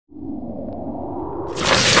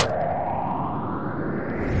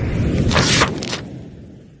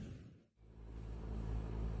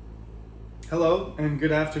Hello and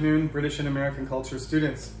good afternoon, British and American culture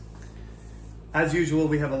students. As usual,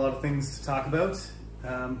 we have a lot of things to talk about,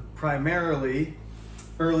 primarily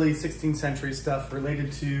early 16th century stuff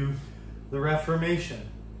related to the Reformation.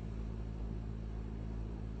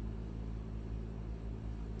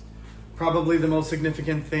 Probably the most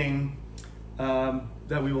significant thing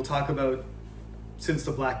that we will talk about since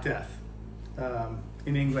the Black Death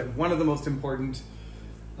in England. One of the most important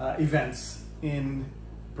events in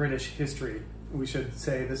British history. We should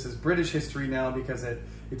say this is British history now because it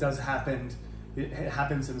does happen. It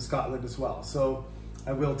happens in Scotland as well. So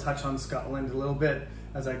I will touch on Scotland a little bit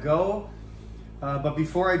as I go. But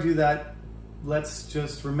before I do that, let's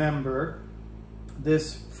just remember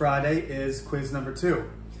this Friday is quiz number 2.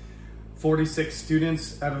 46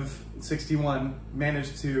 students out of 61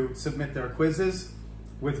 managed to submit their quizzes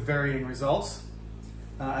with varying results.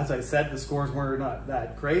 As I said, the scores were not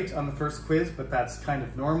that great on the first quiz, but that's kind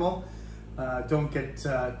of normal. Don't get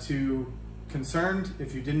too concerned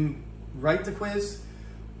if you didn't write the quiz.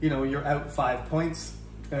 You know, you're out 5 points.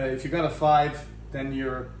 If you got a 5, then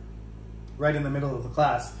you're right in the middle of the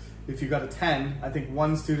class. If you got a 10, I think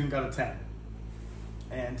one student got a 10.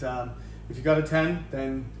 And if you got a 10,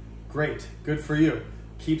 then great, good for you.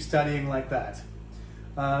 Keep studying like that.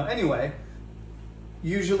 Anyway,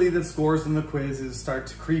 usually the scores in the quizzes start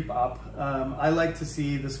to creep up. I like to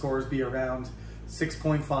see the scores be around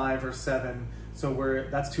 6.5 or 7, so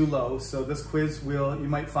that's too low. So this quiz you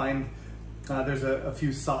might find there's a few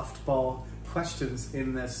softball questions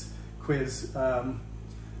in this quiz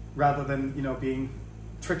rather than being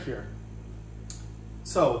trickier.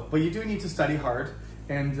 So, but you do need to study hard,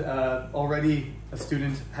 and already a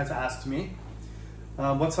student has asked me,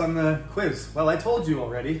 what's on the quiz? Well, I told you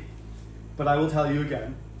already, but I will tell you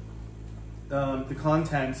again. The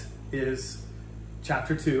content is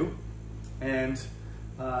chapter 2, and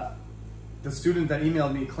the student that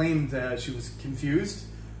emailed me claimed she was confused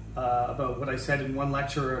about what I said in one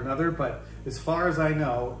lecture or another, but as far as I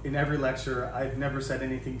know, in every lecture, I've never said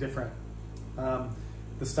anything different.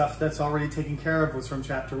 The stuff that's already taken care of was from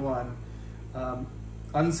chapter 1.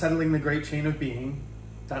 Unsettling the Great Chain of Being,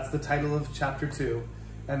 that's the title of chapter 2,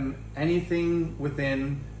 and anything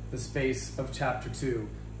within the space of chapter 2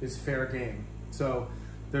 is fair game. So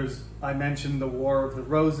I mentioned the War of the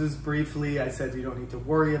Roses briefly. I said you don't need to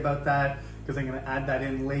worry about that because I'm going to add that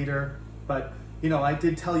in later. But I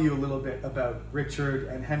did tell you a little bit about Richard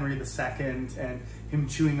and Henry II and him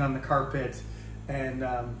chewing on the carpet, and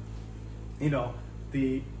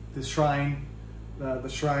the shrine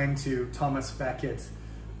to Thomas Becket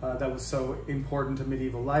that was so important to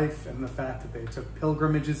medieval life, and the fact that they took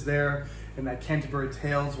pilgrimages there, and that Canterbury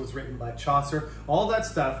Tales was written by Chaucer. All that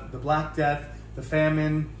stuff, the Black Death, the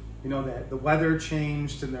famine, the weather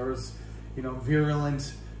changed, and there was,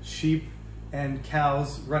 virulent sheep and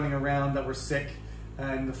cows running around that were sick,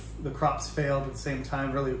 and the crops failed at the same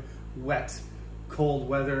time, really wet, cold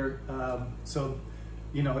weather. So,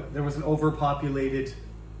 there was an overpopulated,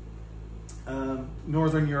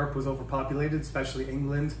 Northern Europe was overpopulated, especially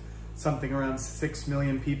England, something around 6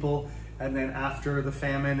 million people. And then after the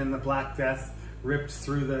famine and the Black Death ripped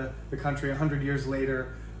through the country 100 years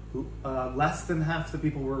later, less than half the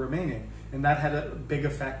people were remaining. And that had a big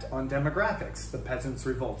effect on demographics, the peasants'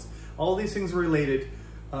 revolts. All these things were related.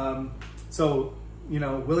 So,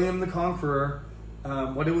 William the Conqueror,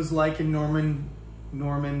 what it was like in Norman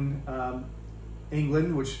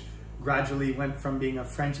England, which gradually went from being a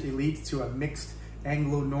French elite to a mixed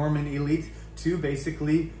Anglo-Norman elite to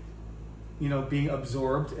basically being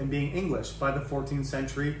absorbed and being English. By the 14th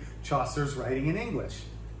century, Chaucer's writing in English,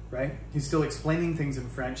 right? He's still explaining things in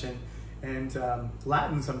French and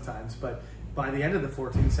Latin sometimes, but by the end of the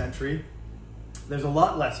 14th century, there's a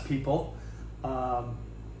lot less people,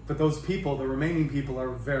 but those people, the remaining people, are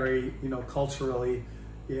very, culturally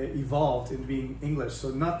evolved in being English. So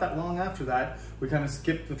not that long after that, we kind of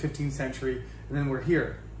skipped the 15th century, and then we're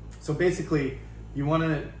here. So basically, you want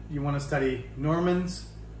to study Norman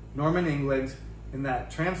England, and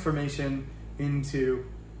that transformation into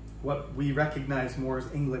what we recognize more as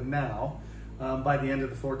England now by the end of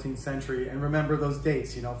the 14th century. And remember those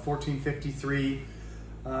dates, 1453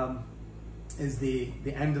 is the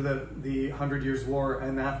end of the 100 Years' War,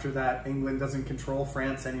 and after that, England doesn't control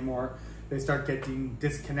France anymore. They start getting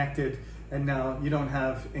disconnected, and now you don't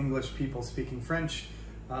have English people speaking French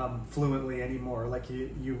fluently anymore like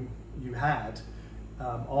you had.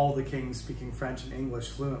 All the kings speaking French and English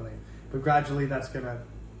fluently. But gradually that's going to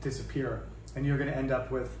disappear, and you're going to end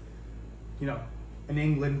up with, an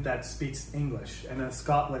England that speaks English, and a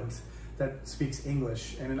Scotland that speaks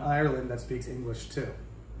English, and an Ireland that speaks English too.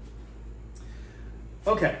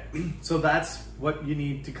 Okay, so that's what you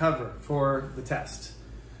need to cover for the test.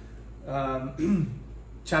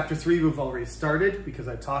 Chapter 3 we've already started because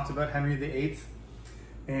I talked about Henry VIII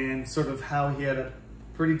and sort of how he had a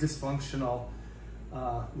pretty dysfunctional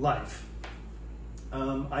life.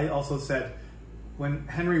 I also said when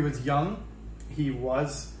Henry was young, he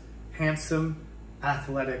was handsome,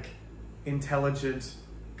 athletic, intelligent,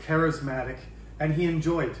 charismatic, and he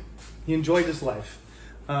enjoyed his life.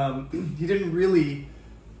 He didn't really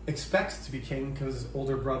expect to be king because his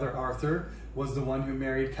older brother Arthur was the one who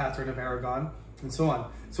married Catherine of Aragon, and so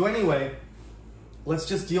on. So anyway, let's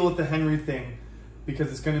just deal with the Henry thing because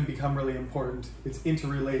it's going to become really important. It's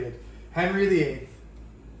interrelated. Henry VIII,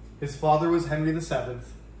 his father was Henry VII,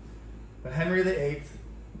 but Henry VIII,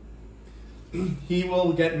 he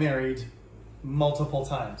will get married multiple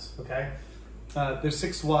times, okay? There's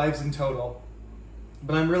 6 wives in total,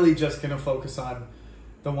 but I'm really just going to focus on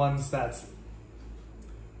the ones that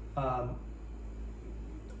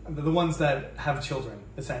have children,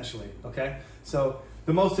 essentially. Okay, so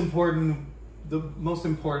the most important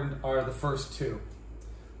are the first 2,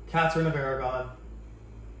 Catherine of Aragon,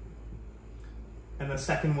 and the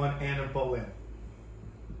second one, Anne of Boleyn.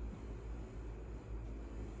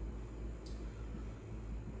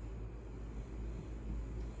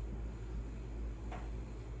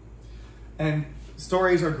 And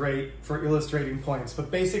stories are great for illustrating points,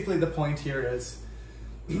 but basically the point here is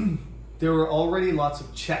there were already lots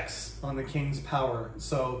of checks on the king's power,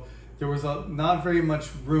 so there was not very much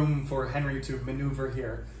room for Henry to maneuver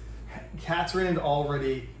here. Catherine had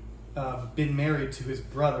already been married to his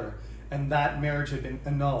brother, and that marriage had been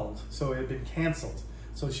annulled, so it had been canceled.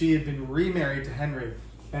 So she had been remarried to Henry,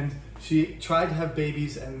 and she tried to have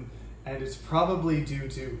babies, and it's probably due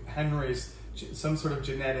to Henry's some sort of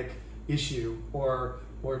genetic issue or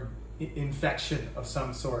infection of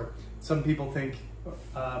some sort. Some people think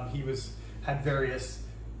he had various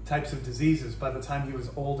types of diseases by the time he was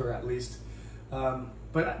older, at least.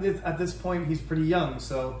 But at this point, he's pretty young,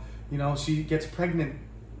 so she gets pregnant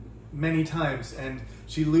many times, and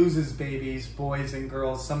she loses babies, boys and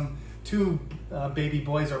girls. 2 baby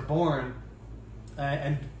boys are born,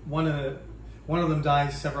 and one of them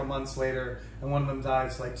dies several months later, and one of them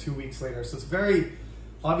dies like 2 weeks later. So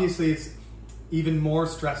obviously it's even more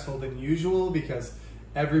stressful than usual because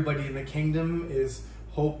everybody in the kingdom is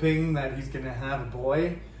hoping that he's going to have a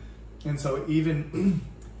boy. And so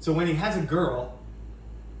so when he has a girl,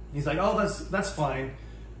 he's like, oh, that's fine.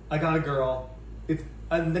 I got a girl.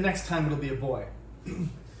 The next time it'll be a boy.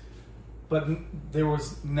 But there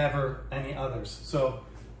was never any others. So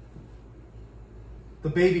the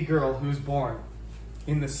baby girl who's born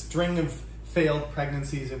in the string of failed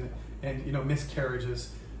pregnancies and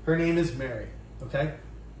miscarriages, her name is Mary, okay?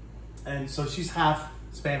 And so she's half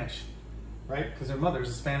Spanish, right? Because her mother's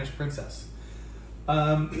a Spanish princess.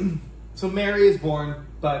 So Mary is born,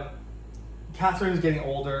 but Catherine is getting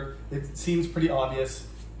older. It seems pretty obvious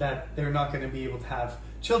that they're not going to be able to have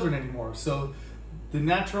children anymore. So the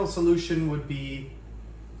natural solution would be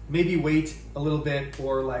maybe wait a little bit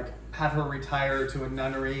or like have her retire to a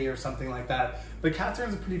nunnery or something like that. But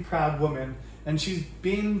Catherine's a pretty proud woman, and she's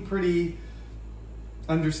been pretty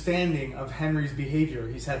understanding of Henry's behavior.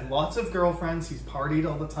 He's had lots of girlfriends, he's partied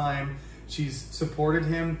all the time, she's supported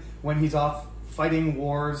him when he's off fighting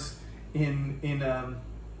wars in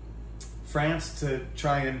France to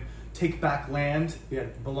try and take back land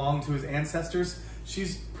that belonged to his ancestors.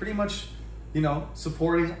 She's pretty much,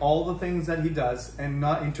 supporting all the things that he does and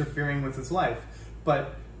not interfering with his life.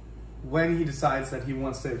 But when he decides that he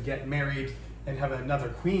wants to get married and have another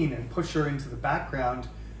queen and push her into the background,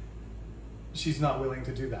 she's not willing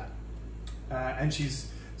to do that. And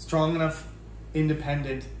she's strong enough,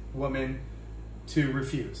 independent woman to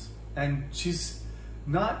refuse. And she's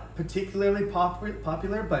not particularly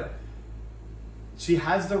popular, but she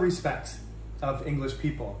has the respect of English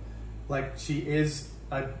people. Like, she is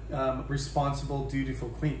a responsible, dutiful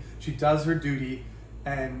queen. She does her duty,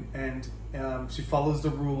 and she follows the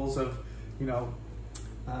rules of,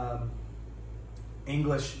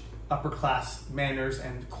 English upper class manners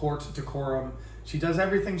and court decorum. She does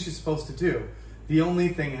everything she's supposed to do. The only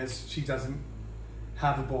thing is she doesn't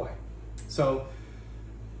have a boy. So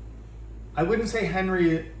I wouldn't say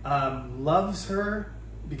Henry loves her,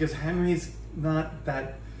 because Henry's not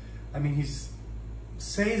that. I mean, he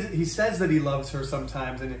says that he loves her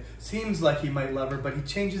sometimes, and it seems like he might love her, but he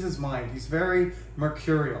changes his mind. He's very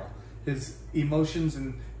mercurial. His emotions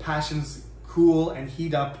and passions cool and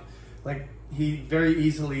heat up. Like, he very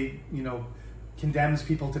easily, condemns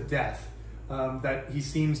people to death that he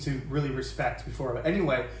seems to really respect before. But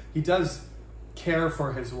anyway, he does care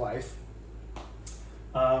for his wife.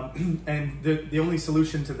 And the only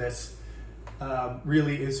solution to this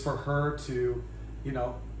really is for her to, you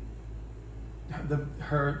know,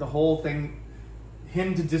 the whole thing,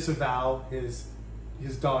 him to disavow his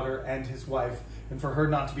daughter and his wife, and for her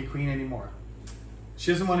not to be queen anymore.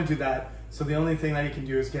 She doesn't want to do that, so the only thing that he can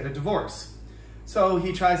do is get a divorce. So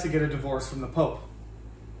he tries to get a divorce from the Pope.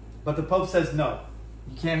 But the Pope says, no,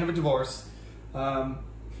 you can't have a divorce.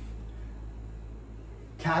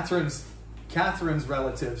 Catherine's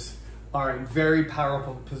relatives are in very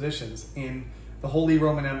powerful positions in the Holy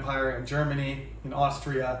Roman Empire, in Germany, in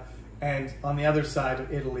Austria, and on the other side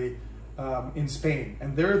of Italy, in Spain.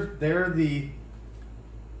 And they are the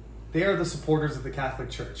supporters of the Catholic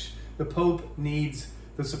Church. The Pope needs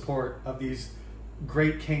the support of these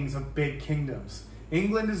great kings of big kingdoms.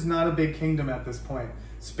 England is not a big kingdom at this point.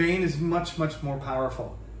 Spain is much, much more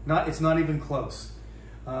powerful. It's not even close.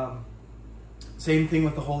 Same thing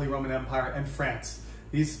with the Holy Roman Empire and France.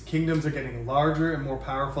 These kingdoms are getting larger and more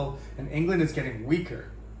powerful, and England is getting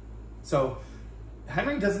weaker. So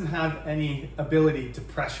Henry doesn't have any ability to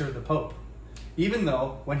pressure the Pope, even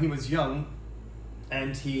though when he was young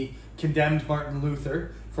and he condemned Martin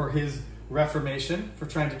Luther for his Reformation, for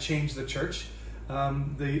trying to change the church.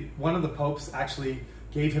 One of the popes actually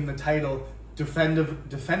gave him the title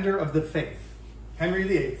Defender of the Faith. Henry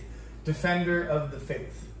VIII, Defender of the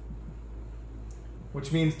Faith,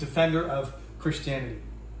 which means defender of Christianity.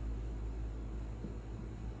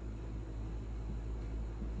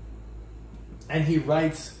 And he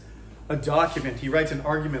writes a document, he writes an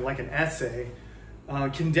argument like an essay,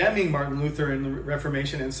 condemning Martin Luther in the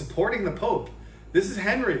Reformation and supporting the Pope. This is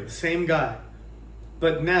Henry, the same guy.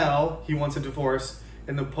 But now he wants a divorce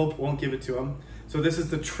and the Pope won't give it to him. So this is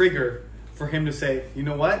the trigger for him to say, you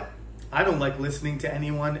know what? I don't like listening to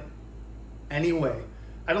anyone anyway.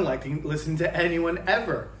 I don't like listening to anyone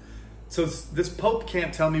ever. So this Pope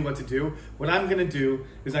can't tell me what to do. What I'm going to do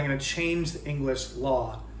is I'm going to change the English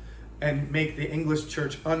law and make the English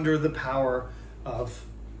church under the power of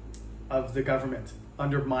the government,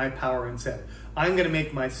 under my power instead. I'm going to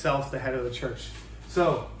make myself the head of the church.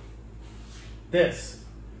 So this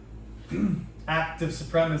act of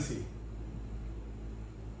supremacy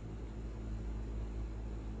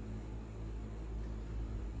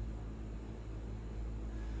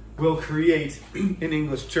will create an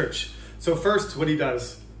English church. So first what he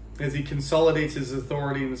does is he consolidates his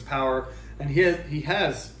authority and his power, and he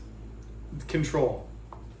has control.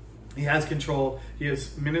 He has control. He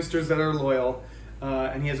has ministers that are loyal,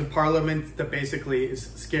 and he has a parliament that basically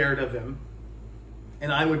is scared of him.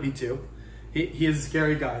 And I would be too. He is a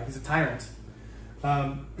scary guy. He's a tyrant.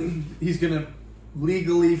 He's going to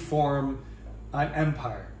legally form an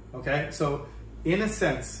empire. Okay? So in a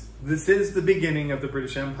sense, this is the beginning of the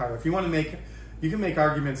British Empire. If you want to make, you can make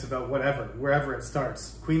arguments about whatever, wherever it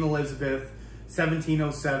starts. Queen Elizabeth,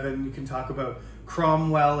 1707, you can talk about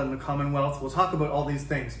Cromwell and the Commonwealth. We'll talk about all these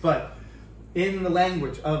things. But in the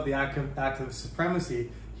language of the act of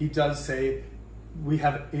supremacy, he does say we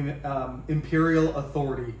have imperial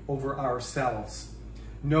authority over ourselves.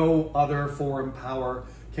 No other foreign power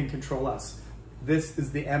can control us. This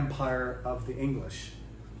is the empire of the English.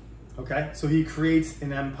 Okay, so he creates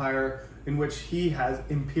an empire in which he has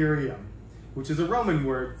imperium, which is a Roman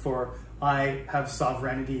word for I have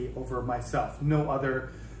sovereignty over myself. No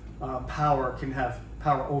other power can have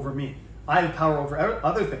power over me. I have power over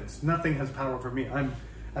other things. Nothing has power over me. I'm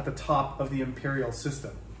at the top of the imperial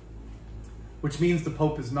system, which means the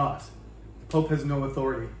Pope is not. The Pope has no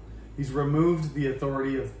authority. He's removed the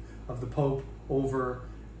authority of the Pope over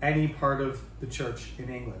any part of the church in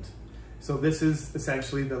England. So this is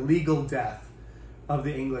essentially the legal death of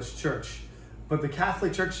the English church. But the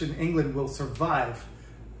Catholic Church in England will survive.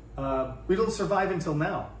 It'll survive until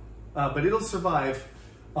now, but it'll survive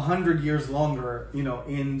 100 years longer, you know,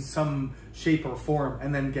 in some shape or form,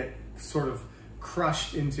 and then get sort of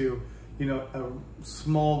crushed into, you know, a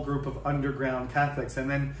small group of underground Catholics. And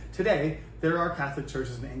then today, there are Catholic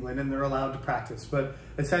churches in England and they're allowed to practice. But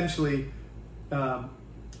essentially,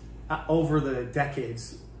 over the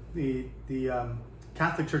decades, the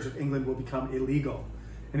Catholic Church of England will become illegal.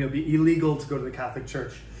 And it'll be illegal to go to the Catholic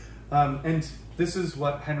Church. And this is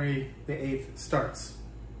what Henry VIII starts,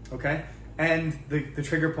 okay? And the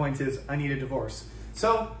trigger point is, I need a divorce.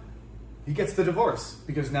 So he gets the divorce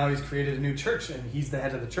because now he's created a new church and he's the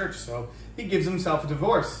head of the church. So he gives himself a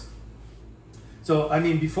divorce. So, I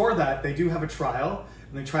mean, before that, they do have a trial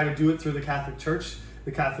and they try to do it through the Catholic Church.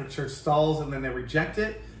 The Catholic Church stalls and then they reject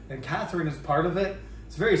it. And Catherine is part of it.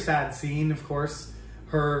 It's a very sad scene, of course,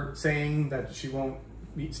 her saying that she won't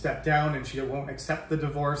step down and she won't accept the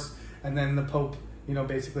divorce. And then the Pope, you know,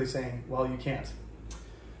 basically saying, well, you can't.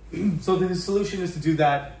 So his solution is to do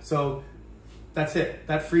that. So that's it.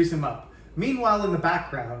 That frees him up. Meanwhile, in the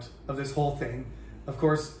background of this whole thing, of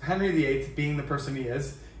course, Henry VIII, being the person he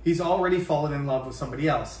is, he's already fallen in love with somebody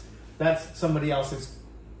else. That's somebody else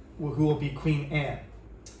who will be Queen Anne.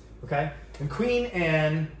 Okay? And Queen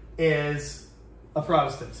Anne is a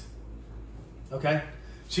Protestant. Okay?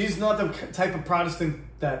 She's not the type of Protestant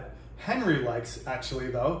that Henry likes, actually,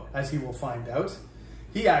 though, as he will find out.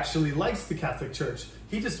 He actually likes the Catholic Church.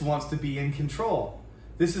 He just wants to be in control.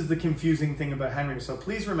 This is the confusing thing about Henry. So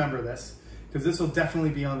please remember this, because this will definitely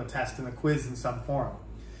be on the test in a quiz in some form.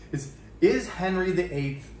 Is Henry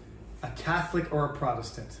VIII a Catholic or a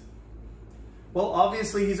Protestant? Well,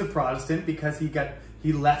 obviously he's a Protestant because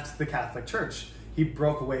he left the Catholic Church. He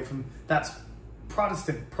broke away from, that's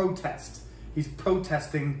Protestant protest. He's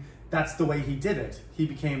protesting, that's the way he did it. He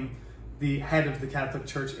became the head of the Catholic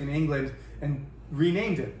Church in England and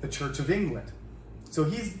renamed it the Church of England. So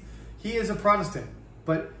he is a Protestant,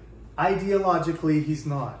 but ideologically he's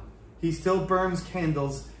not. He still burns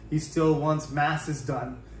candles. He still wants masses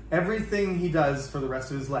done. Everything he does for the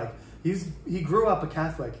rest of his life. He grew up a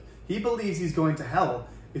Catholic. He believes he's going to hell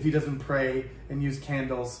if he doesn't pray and use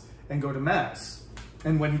candles and go to mass.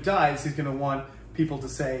 And when he dies, he's going to want people to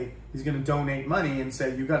say, he's going to donate money and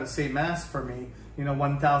say, you got to say mass for me,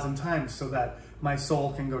 1,000 times so that my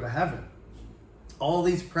soul can go to heaven. All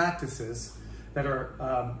these practices that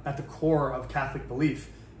are at the core of Catholic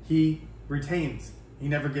belief, he retains. He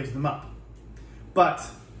never gives them up. But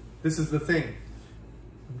this is the thing.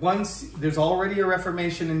 Once there's already a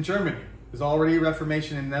Reformation in Germany, there's already a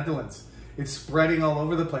Reformation in the Netherlands. It's spreading all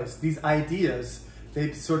over the place. These ideas,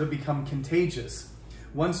 they sort of become contagious.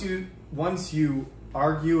 Once you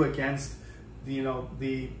argue against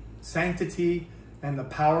the sanctity and the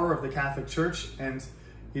power of the Catholic Church, and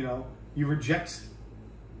you reject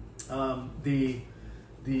the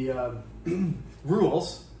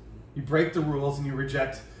rules, you break the rules and you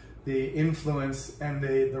reject the influence and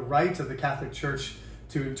the right of the Catholic Church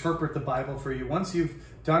to interpret the Bible for you. Once you've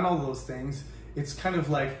done all those things, it's kind of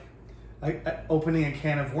like opening a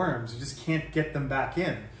can of worms. You just can't get them back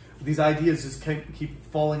in. These ideas just keep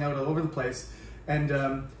falling out all over the place.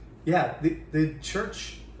 And yeah, the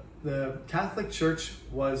church, the Catholic Church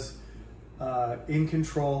was in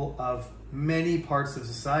control of many parts of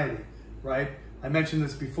society, right? I mentioned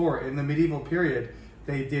this before. In the medieval period,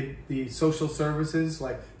 they did the social services,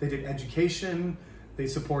 like they did education, they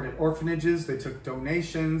supported orphanages, they took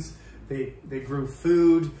donations, they grew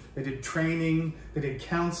food, they did training, they did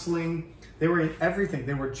counseling. They were in everything.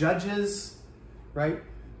 They were judges, right?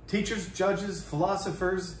 Teachers, judges,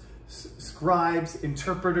 philosophers, scribes,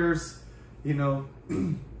 interpreters,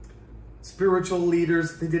 spiritual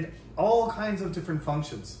leaders. They did all kinds of different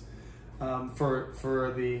functions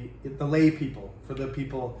for the lay people, for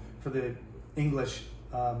the English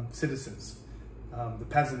citizens, the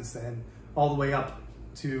peasants, and all the way up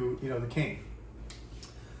to the king.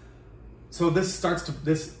 So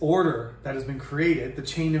this order that has been created, the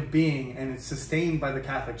chain of being, and it's sustained by the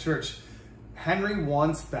Catholic Church. Henry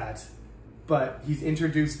wants that, but he's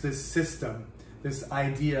introduced this system, this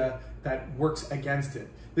idea that works against it.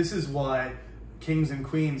 This is why kings and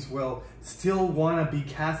queens will still want to be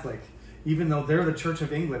Catholic, even though they're the Church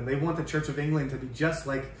of England. They want the Church of England to be just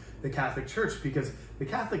like the Catholic Church, because the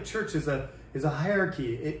Catholic Church is a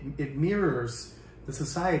hierarchy. It mirrors the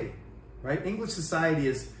society, right? English society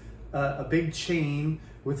is a big chain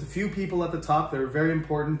with a few people at the top that are very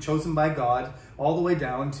important, chosen by God, all the way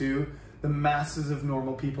down to the masses of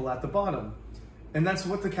normal people at the bottom. And that's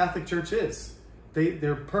what the Catholic Church is.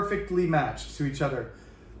 They're perfectly matched to each other.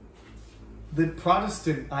 The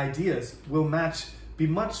Protestant ideas will be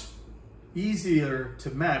much easier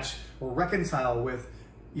to match or reconcile with,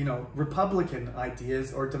 Republican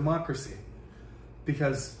ideas or democracy.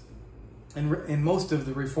 Because in most of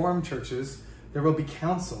the Reformed churches, there will be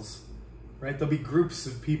councils, right? There'll be groups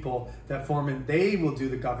of people that form and they will do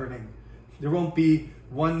the governing. There won't be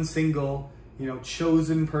one single,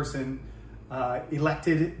 chosen person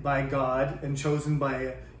elected by God and chosen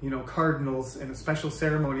by, cardinals in a special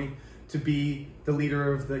ceremony to be the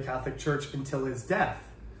leader of the Catholic Church until his death.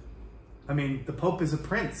 I mean, the Pope is a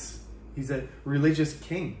prince. He's a religious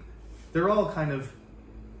king. They're all kind of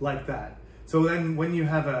like that. So then when you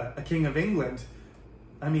have a King of England,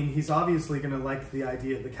 I mean, he's obviously going to like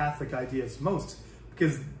the Catholic ideas most,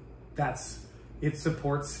 because it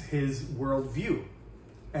supports his worldview.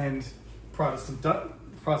 And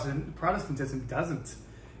Protestantism doesn't,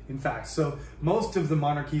 in fact. So most of the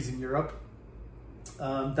monarchies in Europe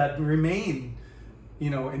that remain,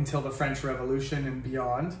 until the French Revolution and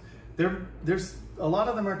beyond, there's a lot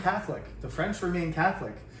of them are Catholic. The French remain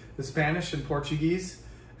Catholic. the Spanish and Portuguese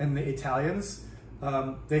and the Italians.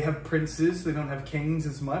 They have princes, they don't have kings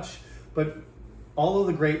as much, but all of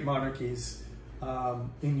the great monarchies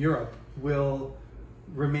in Europe will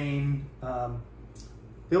remain,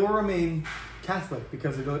 they will remain Catholic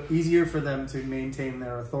because it's easier for them to maintain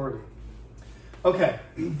their authority. Okay,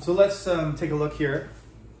 so let's take a look here.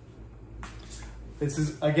 This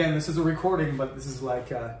is a recording, but this is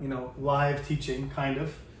like, live teaching, kind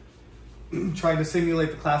of. Trying to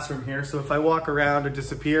simulate the classroom here. So if I walk around or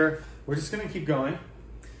disappear, we're just gonna keep going.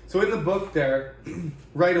 So in the book there,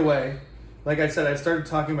 right away, like I said, I started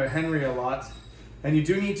talking about Henry a lot, and you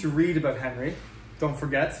do need to read about Henry, don't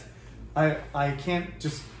forget. I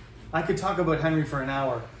could talk about Henry for an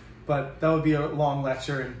hour, but that would be a long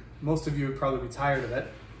lecture, and most of you would probably be tired of it.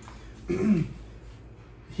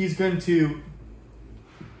 Henry's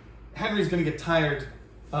going to get tired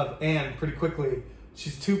of Anne pretty quickly.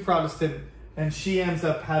 She's too Protestant, and she ends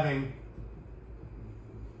up having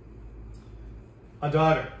a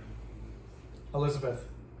daughter, Elizabeth.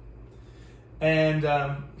 And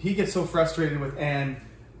he gets so frustrated with Anne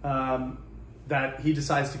that he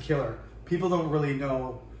decides to kill her. People don't really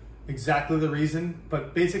know exactly the reason,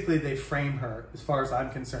 but basically they frame her, as far as I'm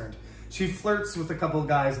concerned. She flirts with a couple of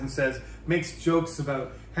guys and makes jokes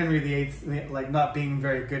about Henry VIII, like not being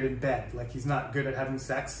very good in bed, like he's not good at having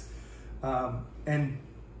sex.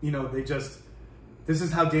 This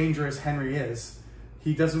is how dangerous Henry is.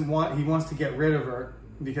 He wants to get rid of her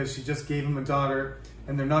because she just gave him a daughter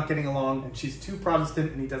and they're not getting along, and she's too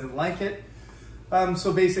Protestant and he doesn't like it.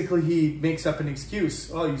 So basically he makes up an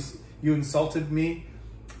excuse. Oh, you insulted me.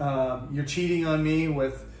 You're cheating on me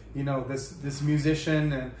with, this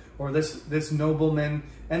musician or this nobleman,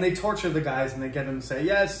 and they torture the guys and they get them to say,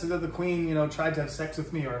 yes, the queen, tried to have sex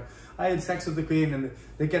with me, or I had sex with the queen, and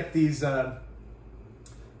they get these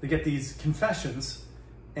confessions,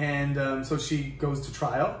 and so she goes to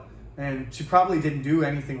trial, and she probably didn't do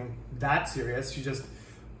anything that serious. She just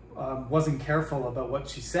wasn't careful about what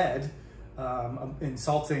she said,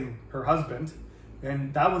 insulting her husband,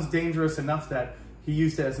 and that was dangerous enough that he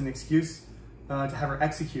used it as an excuse to have her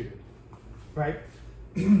executed, right?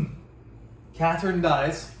 Catherine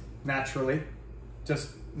dies naturally,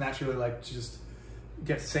 like she just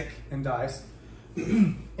gets sick and dies.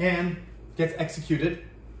 Anne gets executed,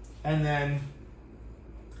 and then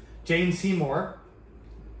Jane Seymour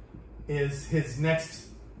is his next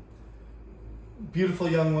beautiful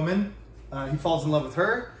young woman. He falls in love with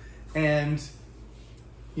her, and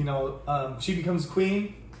she becomes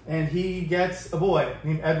queen, and he gets a boy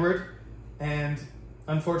named Edward, and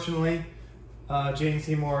unfortunately Jane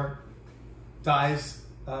Seymour dies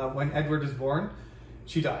when Edward is born.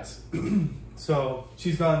 She dies. So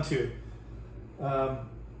she's gone too.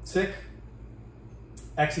 Sick,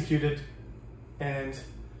 executed, and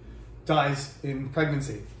dies in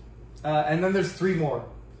pregnancy. And then there's three more.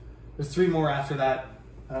 There's three more after that.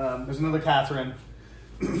 There's another Catherine.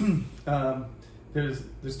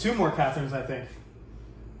 There's two more Catherines, I think,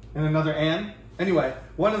 and another Anne. Anyway,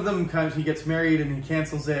 one of them he gets married and he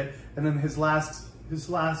cancels it, and then his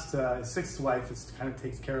sixth wife kind of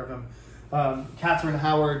takes care of him. Catherine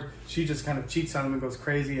Howard, she just kind of cheats on him and goes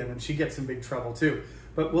crazy, and then she gets in big trouble too.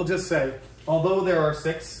 But we'll just say, although there are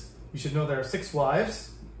six, you should know there are 6 wives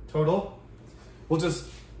total. We'll just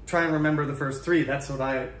try and remember the first 3. That's what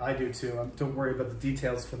I do too. Don't worry about the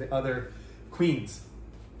details for the other queens.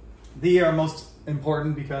 They are most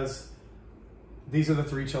important because these are the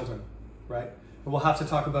 3 children, right? And we'll have to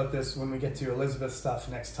talk about this when we get to Elizabeth's stuff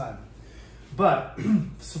next time. But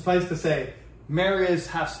suffice to say, Mary is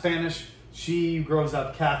half Spanish. She grows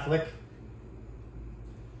up Catholic.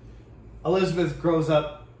 Elizabeth grows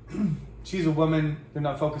up, she's a woman, they're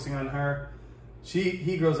not focusing on her.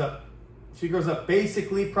 She grows up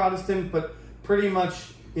basically Protestant, but pretty much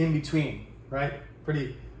in between, right?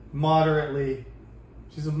 Pretty moderately,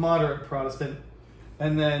 she's a moderate Protestant.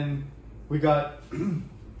 And then we got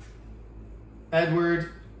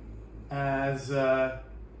Edward as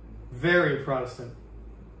very Protestant.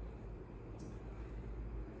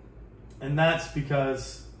 And that's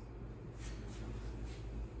because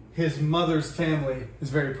his mother's family is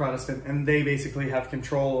very Protestant, and they basically have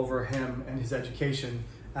control over him and his education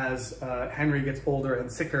as Henry gets older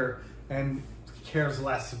and sicker and cares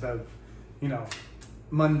less about,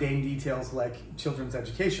 mundane details like children's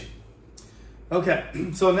education.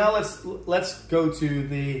 Okay, so now let's go to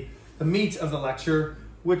the meat of the lecture,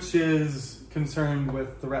 which is concerned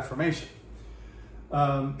with the Reformation.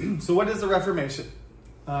 So what is the Reformation?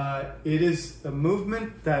 It is a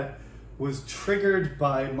movement that was triggered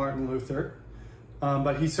by Martin Luther,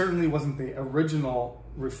 but he certainly wasn't the original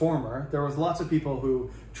reformer. There was lots of people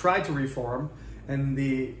who tried to reform, and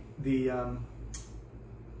the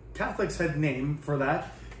Catholics had a name for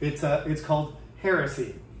that. It's called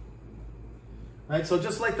heresy. Right? So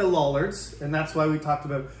just like the Lollards, and that's why we talked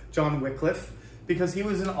about John Wycliffe, because he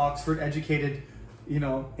was an Oxford-educated,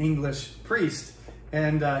 English priest,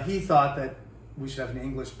 and he thought that we should have an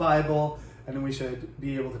English Bible, and then we should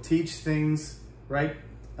be able to teach things, right?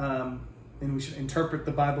 And we should interpret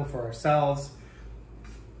the Bible for ourselves.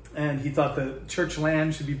 And he thought the church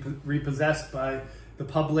land should be repossessed by the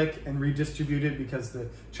public and redistributed because the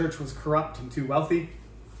church was corrupt and too wealthy.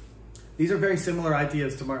 These are very similar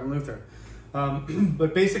ideas to Martin Luther.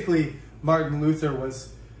 But basically, Martin Luther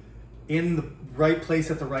was in the right place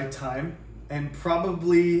at the right time. And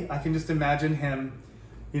probably, I can just imagine him,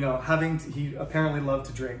 he apparently loved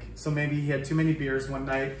to drink. So maybe he had too many beers one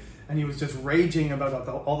night and he was just raging about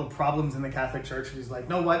all the problems in the Catholic Church. And he's like,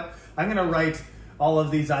 know what? I'm going to write all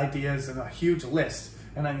of these ideas in a huge list,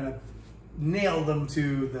 and I'm going to nail them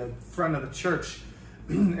to the front of the church.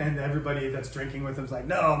 And everybody that's drinking with him is like,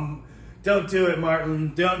 no, don't do it,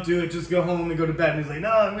 Martin. Don't do it. Just go home and go to bed. And he's like,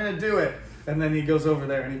 no, I'm going to do it. And then he goes over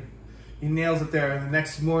there and he nails it there. And the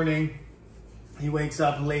next morning, he wakes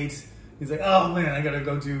up late. He's like, oh man, I got to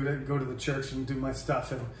go to the church and do my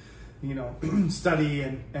stuff and, study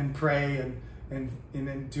and pray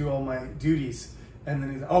and do all my duties. And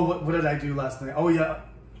then he's like, oh, what did I do last night? Oh yeah.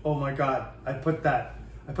 Oh my God. I put that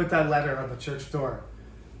letter on the church door.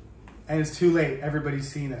 And it's too late. Everybody's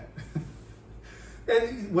seen it.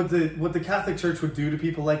 And what the Catholic Church would do to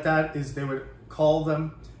people like that is they would call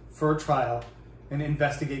them for a trial and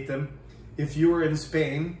investigate them. If you were in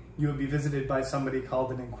Spain, you would be visited by somebody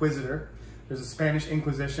called an inquisitor. There's a Spanish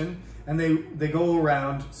Inquisition, and they go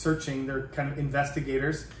around searching. They're kind of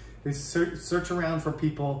investigators. They search around for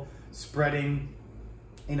people spreading,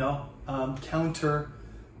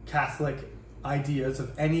 counter-Catholic ideas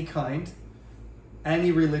of any kind,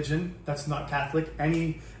 any religion that's not Catholic,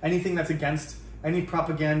 anything that's against, any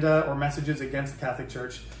propaganda or messages against the Catholic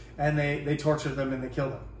Church, and they torture them and they kill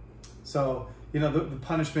them. So, the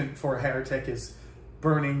punishment for a heretic is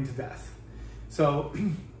burning to death. So,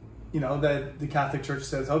 the Catholic Church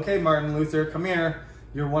says, okay, Martin Luther, come here.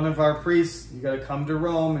 You're one of our priests. You got to come to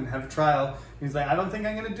Rome and have a trial. And he's like, I don't think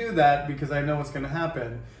I'm going to do that because I know what's going to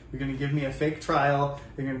happen. You're going to give me a fake trial.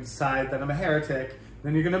 You're going to decide that I'm a heretic.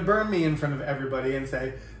 Then you're going to burn me in front of everybody and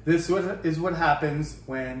say, this is what happens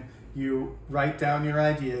when you write down your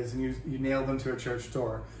ideas and you nail them to a church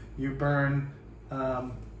door. You burn,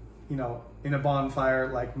 in a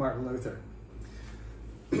bonfire like Martin Luther.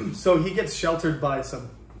 So he gets sheltered by some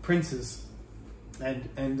princes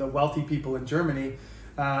and wealthy people in Germany.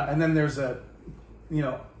 And then there's as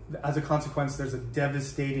a consequence, there's a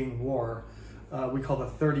devastating war we call the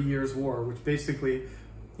 30 Years' War, which basically,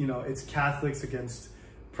 it's Catholics against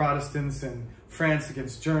Protestants and France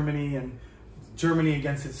against Germany and Germany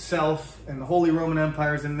against itself, and the Holy Roman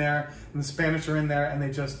Empire is in there and the Spanish are in there, and they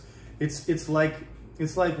just, it's like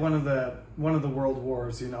one of the world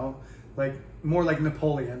wars, like more like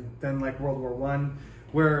Napoleon than like World War I,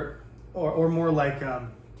 or more like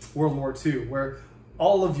World War II, where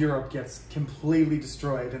all of Europe gets completely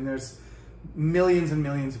destroyed and there's millions and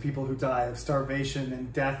millions of people who die of starvation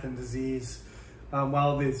and death and disease,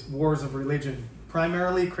 while these wars of religion,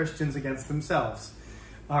 primarily Christians against themselves,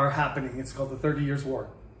 are happening. It's called the 30 Years' War.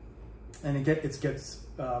 And it gets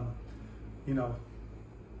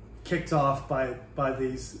kicked off by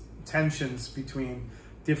these tensions between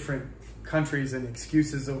different countries and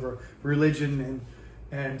excuses over religion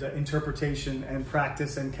and interpretation and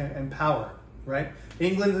practice and power, right?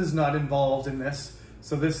 England is not involved in this,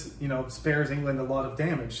 so this spares England a lot of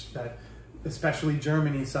damage that especially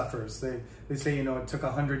Germany suffers. They say it took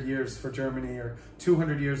 100 years for Germany or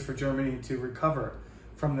 200 years for Germany to recover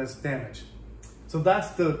from this damage. So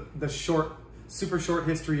that's the super short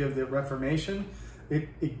history of the Reformation. It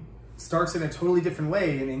starts in a totally different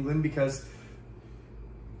way in England because,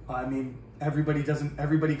 everybody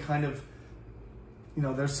kind of,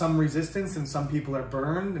 there's some resistance and some people are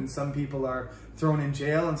burned and some people are thrown in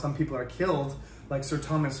jail and some people are killed. Like Sir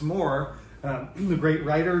Thomas More, the great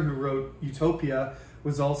writer who wrote Utopia,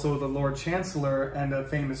 was also the Lord Chancellor and a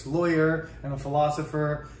famous lawyer and a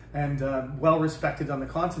philosopher and well respected on the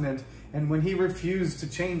continent. And when he refused to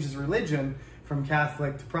change his religion from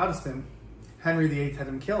Catholic to Protestant, Henry VIII had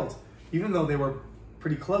him killed. Even though they were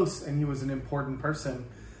pretty close and he was an important person,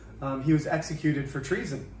 he was executed for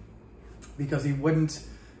treason because he wouldn't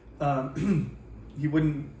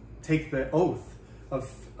take the oath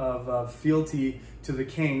of fealty to the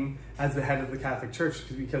king as the head of the Catholic Church,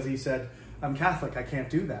 because he said, I'm Catholic, I can't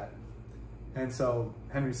do that. And so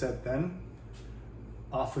Henry said, then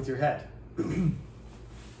off with your head.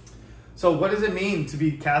 So what does it mean to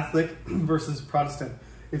be Catholic versus Protestant?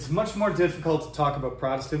 It's much more difficult to talk about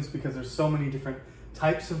Protestants because there's so many different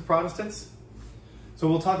types of Protestants. So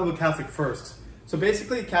we'll talk about Catholic first. So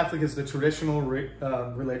basically Catholic is the traditional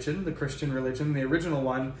religion, the Christian religion, the original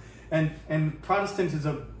one. And Protestant is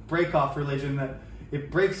a break-off religion that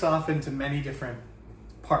it breaks off into many different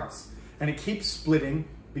parts. And it keeps splitting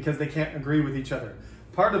because they can't agree with each other.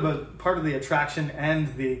 Part of the attraction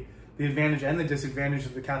and the advantage and the disadvantage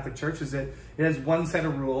of the Catholic Church is that it has one set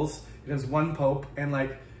of rules, it has one pope, and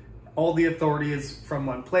like all the authority is from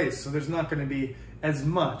one place. So there's not going to be as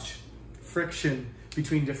much friction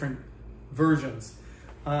between different versions.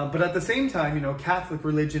 But at the same time, you know, Catholic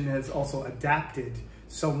religion has also adapted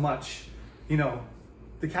so much. You know,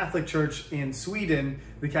 the Catholic Church in Sweden,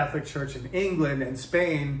 the Catholic Church in England and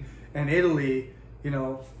Spain and Italy, you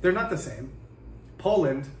know, they're not the same.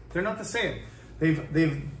 Poland, they're not the same.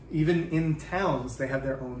 They've even in towns, they have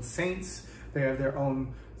their own saints, they have their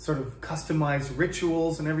own sort of customized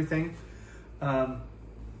rituals and everything.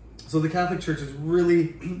 So the Catholic Church is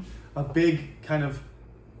really a big kind of,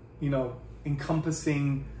 you know,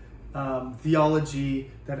 encompassing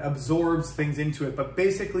theology that absorbs things into it. But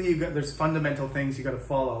basically, there's fundamental things you got to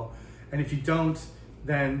follow, and if you don't,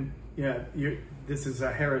 then yeah, this is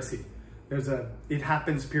a heresy. It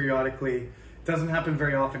happens periodically. It doesn't happen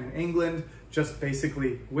very often in England. Just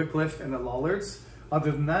basically Wycliffe and the Lollards.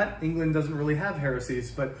 Other than that, England doesn't really have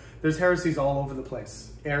heresies, but there's heresies all over the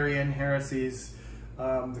place. Arian heresies,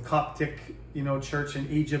 the Coptic, you know, church in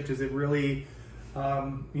Egypt, is it really,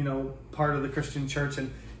 you know, part of the Christian church?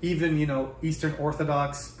 And even, you know, Eastern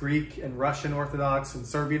Orthodox, Greek and Russian Orthodox and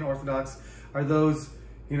Serbian Orthodox, are those,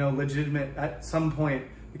 you know, legitimate? At some point,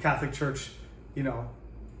 the Catholic Church, you know,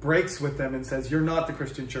 breaks with them and says, you're not the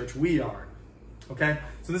Christian church, we are. Okay,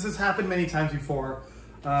 so this has happened many times before.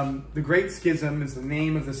 The Great Schism is the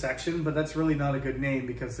name of the section, but that's really not a good name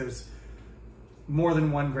because there's more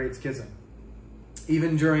than one Great Schism.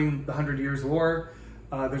 Even during the 100 Years' War,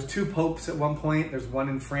 there's two popes at one point. There's one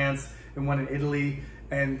in France and one in Italy,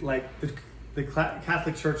 and like the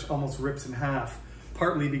Catholic Church almost rips in half,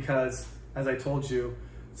 partly because, as I told you,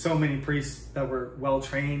 so many priests that were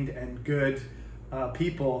well-trained and good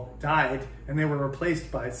people died, and they were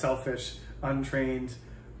replaced by selfish, untrained,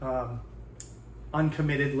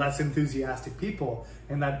 uncommitted, less enthusiastic people,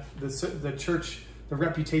 and that the church, the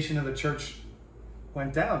reputation of the church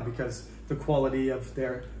went down because the quality of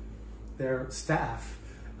their staff,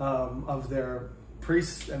 of their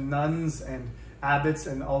priests and nuns and abbots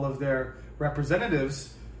and all of their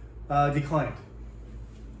representatives declined.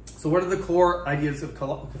 So what are the core ideas of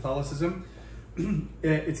Catholicism?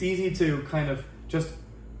 It's easy to kind of just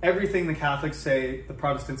everything the Catholics say the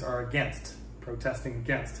Protestants are against, protesting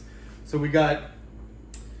against. So we got,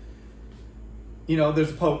 you know, there's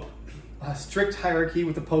a Pope, a strict hierarchy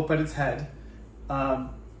with the Pope at its head. The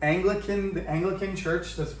Anglican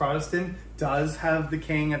Church, that's Protestant, does have the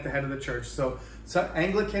king at the head of the church. So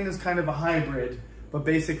Anglican is kind of a hybrid, but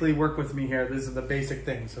basically work with me here. These are the basic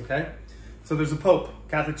things, okay? So there's a Pope.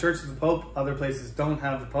 Catholic Church is the Pope. Other places don't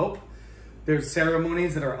have the Pope. There's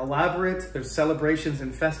ceremonies that are elaborate. There's celebrations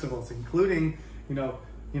and festivals, including, you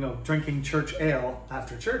know, drinking church ale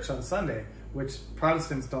after church on Sunday, which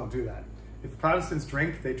Protestants don't do that. If Protestants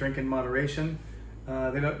drink, they drink in moderation.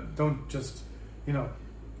 They don't just, you know,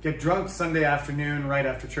 get drunk Sunday afternoon right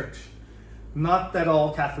after church. Not that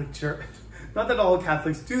all Catholics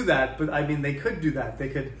do that, but I mean, they could do that. They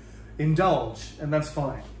could indulge, and that's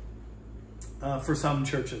fine for some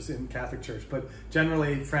churches in Catholic Church, but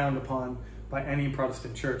generally frowned upon by any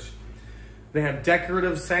Protestant church. They have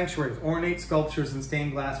decorative sanctuaries, ornate sculptures, and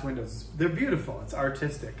stained glass windows. They're beautiful. It's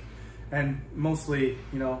artistic. And mostly,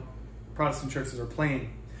 you know, Protestant churches are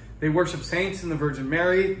plain. They worship saints and the Virgin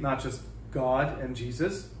Mary, not just God and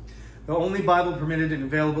Jesus. The only Bible permitted and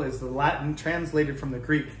available is the Latin translated from the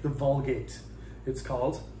Greek, the Vulgate, it's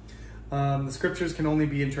called. The scriptures can only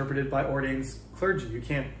be interpreted by ordained clergy. You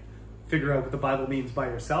can't figure out what the Bible means by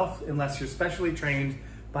yourself unless you're specially trained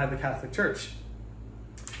by the Catholic Church.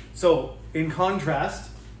 So, in contrast,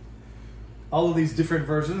 all of these different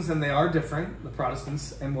versions, and they are different, the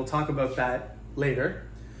Protestants, and we'll talk about that later.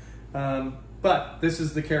 But these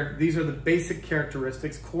are the basic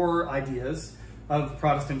characteristics, core ideas of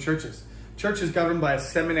Protestant churches. Church is governed by a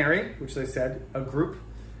seminary, which they said, a group,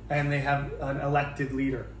 and they have an elected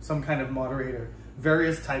leader, some kind of moderator,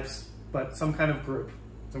 various types, but some kind of group,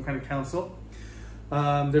 some kind of council.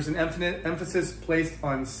 There's an emphasis placed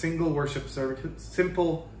on simple worship services,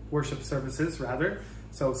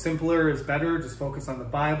 So simpler is better. Just focus on the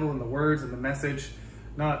Bible and the words and the message,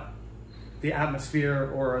 not the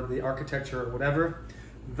atmosphere or the architecture or whatever.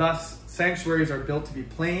 Thus, sanctuaries are built to be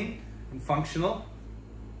plain and functional.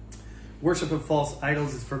 Worship of false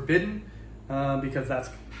idols is forbidden because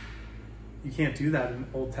you can't do that in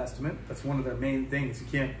the Old Testament. That's one of their main things. You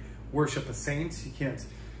can't worship a saint. You can't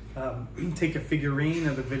take a figurine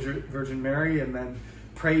of the Virgin Mary and then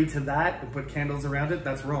pray to that and put candles around it.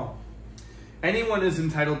 That's wrong. Anyone is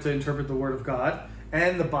entitled to interpret the Word of God,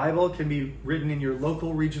 and the Bible can be written in your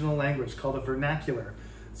local regional language called a vernacular.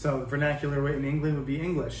 So the vernacular in England would be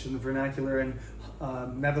English, and the vernacular in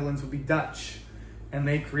Netherlands would be Dutch, and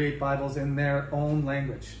they create Bibles in their own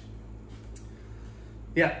language.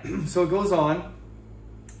 Yeah, so it goes on.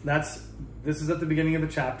 This is at the beginning of the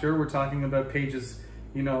chapter. We're talking about pages,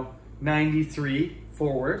 93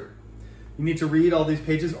 forward. You need to read all these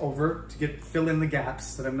pages over to fill in the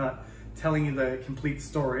gaps that I'm not telling you the complete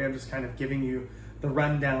story. I'm just kind of giving you the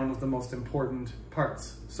rundown of the most important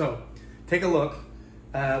parts. So take a look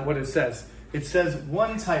at what it says. It says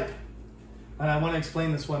one type, and I want to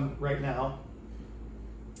explain this one right now.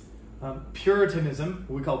 Puritanism,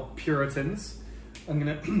 what we call Puritans. I'm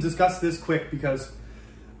going to discuss this quick because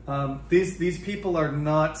these people are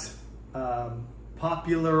not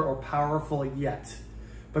popular or powerful yet,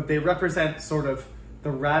 but they represent sort of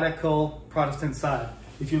the radical Protestant side.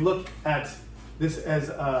 If you look at this as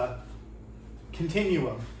a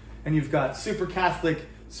continuum, and you've got super Catholic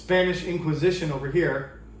Spanish Inquisition over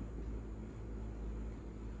here,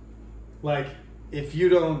 like, if you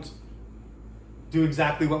don't do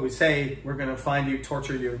exactly what we say, we're going to find you,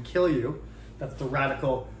 torture you, and kill you. That's the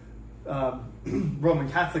radical Roman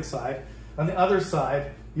Catholic side. On the other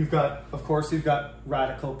side, you've got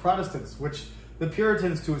radical Protestants, which the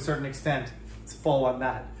Puritans, to a certain extent, fall on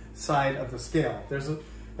that side of the scale.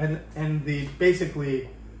 Basically,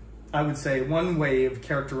 I would say one way of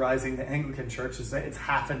characterizing the Anglican Church is that it's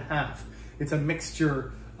half and half. It's a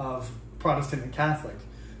mixture of Protestant and Catholic.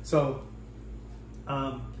 So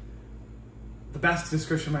the best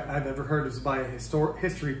description I've ever heard is by a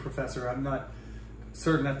history professor. I'm not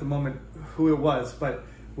certain at the moment who it was, but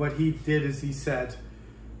what he did is he said,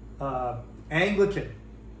 Anglican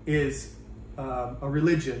is a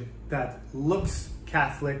religion that looks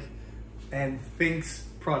Catholic and thinks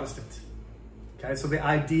Protestant. Okay, so the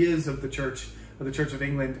ideas of the Church of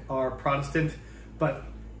England are Protestant, but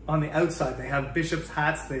on the outside they have bishops'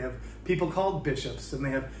 hats, they have people called bishops, and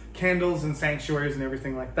they have candles and sanctuaries and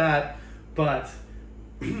everything like that. But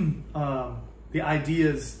the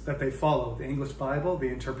ideas that they follow, the English Bible, the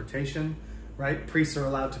interpretation, right? Priests are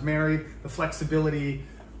allowed to marry. The flexibility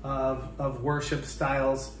of worship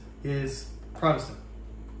styles is Protestant,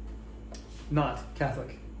 not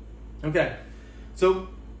Catholic. Okay, so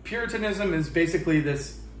Puritanism is basically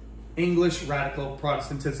this English radical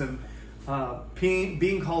Protestantism.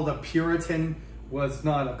 Being called a Puritan was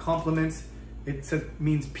not a compliment. It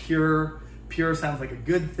means pure. Pure sounds like a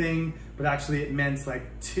good thing, but actually it meant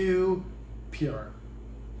like too pure.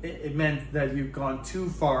 It meant that you've gone too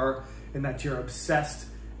far and that you're obsessed,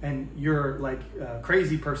 and you're like a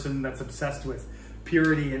crazy person that's obsessed with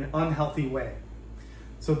purity in an unhealthy way.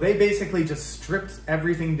 So they basically just stripped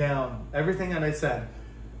everything down, everything that I said.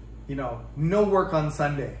 No work on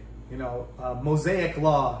Sunday, Mosaic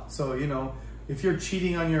law. So, if you're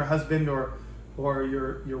cheating on your husband or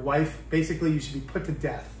your wife, basically you should be put to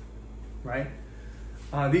death, right?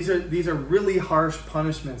 These are really harsh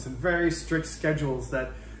punishments and very strict schedules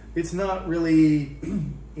that it's not really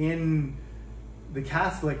in the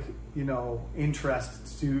Catholic,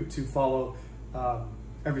 interest to follow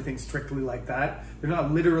everything strictly like that. They're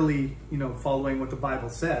not literally, following what the Bible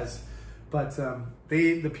says, but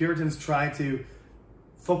the Puritans try to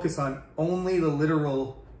focus on only the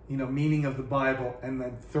literal, meaning of the Bible, and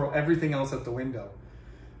then throw everything else out the window.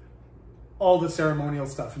 All the ceremonial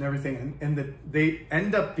stuff and everything, and they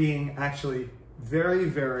end up being actually very,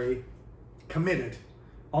 very committed,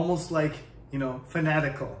 almost like,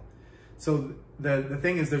 fanatical. So the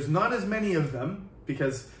thing is, there's not as many of them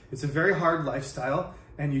because it's a very hard lifestyle,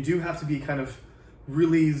 and you do have to be kind of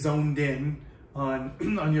really zoned in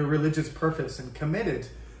on your religious purpose and committed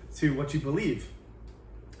to what you believe.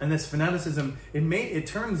 And this fanaticism, it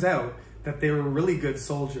turns out that they were really good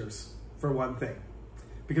soldiers, for one thing.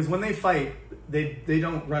 Because when they fight, they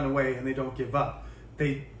don't run away and they don't give up.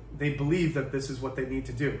 They believe that this is what they need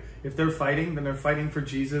to do. If they're fighting, then they're fighting for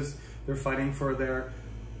Jesus. They're fighting for their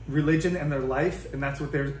religion and their life, and that's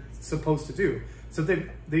what they're supposed to do. So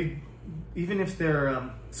they even if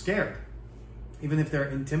they're scared, even if they're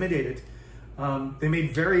intimidated, they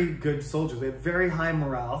made very good soldiers. They had very high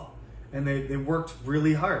morale, and they worked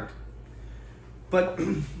really hard. But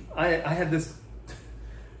I had this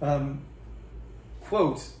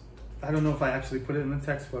quote. I don't know if I actually put it in the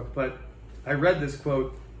textbook, but I read this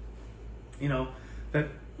quote, you know, that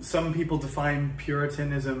some people define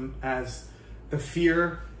Puritanism as the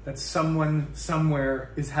fear that someone somewhere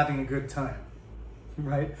is having a good time,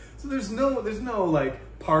 right? So there's no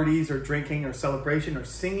like parties or drinking or celebration or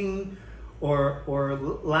singing or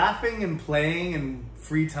laughing and playing and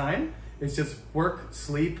free time. It's just work,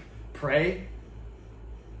 sleep, pray,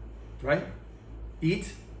 right?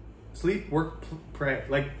 Eat, sleep, work, pray.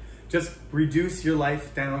 Like, just reduce your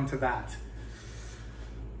life down to that.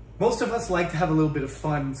 Most of us like to have a little bit of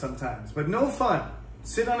fun sometimes, but no fun.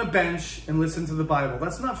 Sit on a bench and listen to the Bible.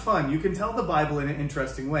 That's not fun. You can tell the Bible in an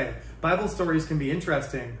interesting way. Bible stories can be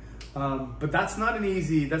interesting, but that's not an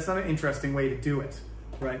interesting way to do it,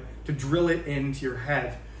 right? To drill it into your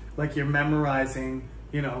head like you're memorizing,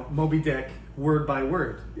 you know, Moby Dick word by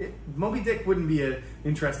word. Moby Dick wouldn't be an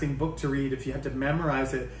interesting book to read if you had to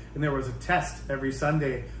memorize it and there was a test every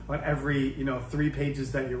Sunday on every, you know, 3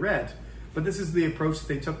 pages that you read. But this is the approach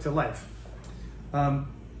they took to life.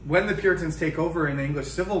 When the Puritans take over in the English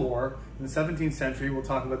Civil War in the 17th century, we'll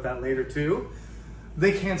talk about that later too,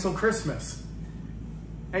 they cancel Christmas.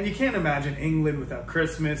 And you can't imagine England without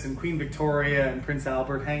Christmas and Queen Victoria and Prince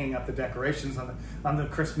Albert hanging up the decorations on the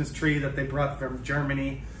Christmas tree that they brought from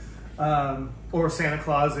Germany. Or Santa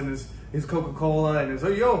Claus and his Coca-Cola and his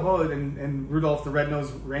yo-ho and Rudolph the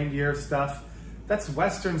Red-Nosed Reindeer stuff. That's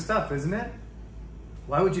Western stuff, isn't it?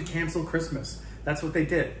 Why would you cancel Christmas? That's what they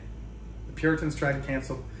did. The Puritans tried to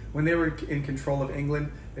cancel. When they were in control of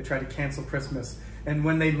England, they tried to cancel Christmas. And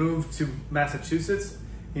when they moved to Massachusetts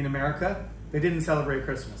in America, they didn't celebrate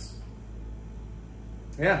Christmas.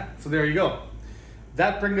 Yeah, so there you go.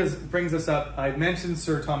 That brings us up. I mentioned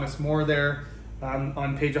Sir Thomas More there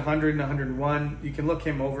on page 100 and 101. You can look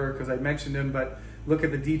him over because I mentioned him, but look at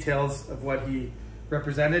the details of what he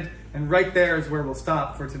represented. And right there is where we'll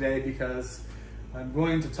stop for today, because I'm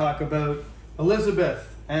going to talk about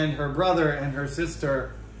Elizabeth and her brother and her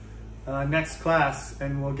sister next class,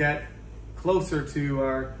 and we'll get closer to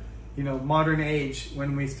our, you know, modern age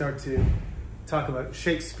when we start to talk about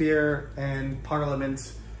Shakespeare and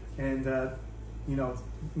Parliament and you know,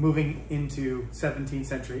 moving into 17th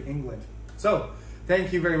century England. So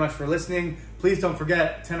thank you very much for listening. Please don't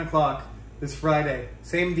forget 10 o'clock this Friday,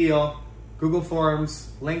 same deal, Google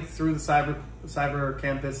Forms, link through the Cyber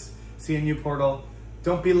Campus CNU portal.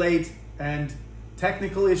 Don't be late, and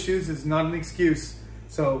technical issues is not an excuse.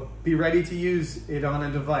 So be ready to use it on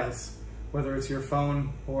a device, whether it's your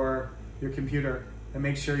phone or your computer, and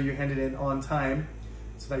make sure you hand it in on time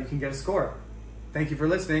so that you can get a score. Thank you for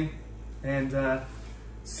listening, and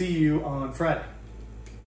see you on Friday.